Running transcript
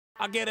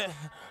I get it.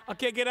 I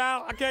can't get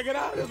out. I can't get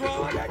out. This one,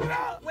 I can't get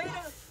out. Wait a...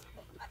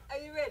 Are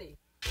you ready?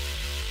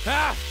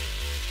 Ah!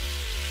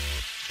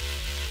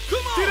 Come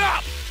on! Get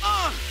up!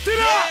 Get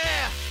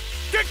yeah. up!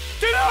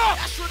 Get up!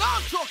 That's what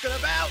I'm talking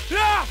about!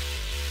 Yeah!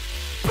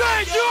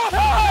 Bang your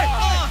head!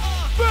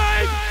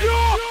 Bang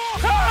your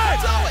head!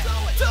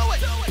 Do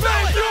it!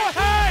 Bang your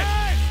head!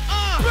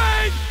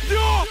 Bang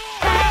your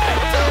head!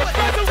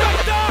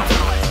 Rzarector!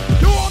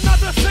 Yo, I'm not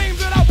the same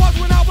that I was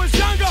when I was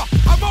younger.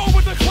 I roll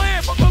with the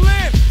clan from the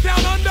land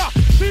down under,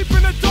 deep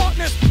in the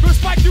darkness.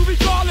 Respect you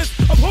regardless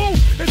of who.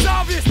 It's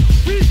obvious.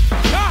 We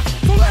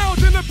so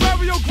lounge in the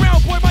burial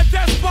ground, boy, my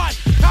despot.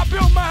 I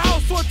built my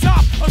house on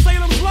top of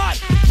Salem's lot.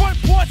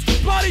 Front porch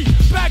bloody,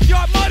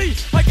 backyard muddy,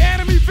 like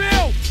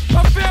Amityville.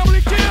 My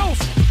family kills.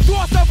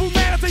 Thoughts of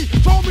humanity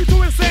drove me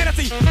to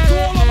insanity.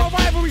 To all of my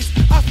rivalries,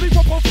 I speak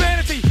with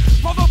profanity.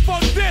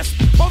 Motherfuck this,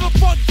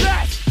 motherfuck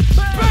that.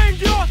 Bang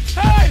your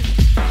head,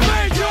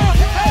 bang your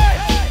head,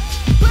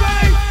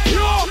 bang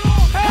your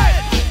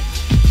head,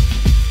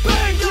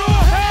 bang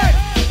your head,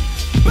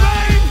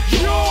 bang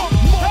your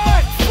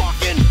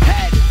motherfucking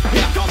head.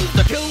 Here comes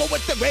the killer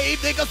with the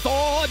GraveDigga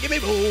sword. Give me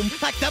room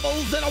like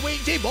devils in a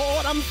Ouija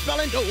board. I'm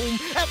spelling doom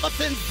ever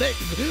since 6.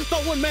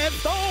 Throwin man's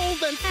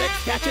souls and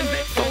sticks, catching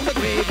vicks on the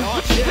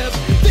graveyard shift.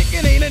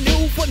 Thinking ain't a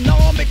new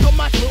phenomenon because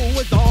my crew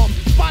is armed.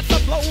 Spots are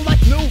blow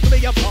like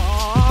nuclear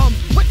bomb.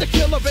 With the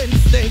killer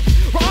instinct,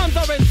 rhymes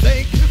are in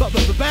sync.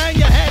 Bang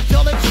your head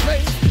till it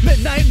shrinks.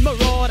 Midnight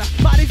marauder,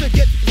 bodies will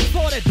get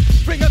slaughtered.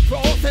 Bring a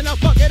cross and a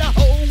bucket of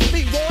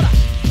holy water.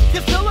 You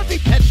still a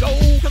deep petrol,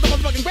 cause the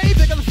motherfucking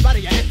GraveDigga will splatter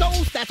your head.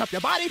 Don't stash up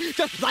your body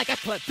just like a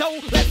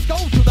klepto. Let's go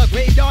to the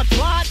graveyard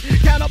plot.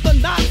 Count up the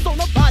knots on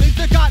the bodies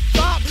that got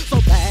dropped.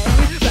 So bang,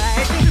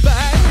 bang,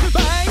 bang,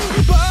 bang,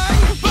 bang,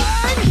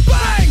 bang,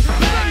 bang,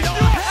 bang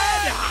your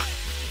head.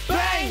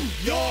 Bang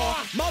your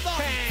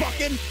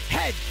motherfucking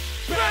head.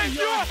 Bang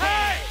your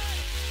head!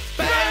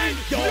 Bang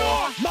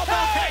your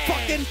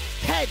motherfucking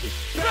head.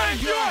 Bang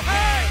your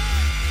head!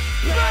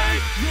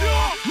 Bang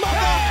your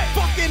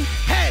motherfucking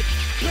head.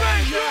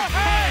 Bang your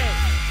head!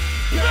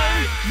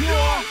 Bang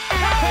your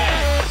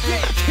head!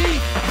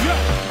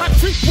 Yeah, I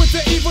treat with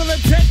the evil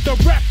intent to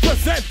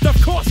represent,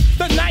 of course,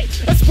 the night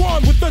is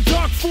spawned with the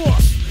dark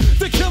force.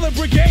 The killing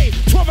brigade,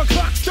 12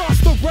 o'clock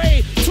starts the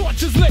raid.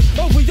 Torches lit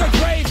over your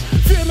grave.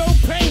 Feel no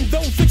pain,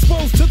 those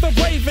exposed to the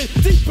raven.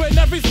 Deep in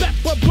every step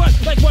of blood,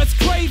 like what's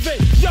craving.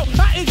 Yo,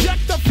 I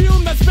inject the fuel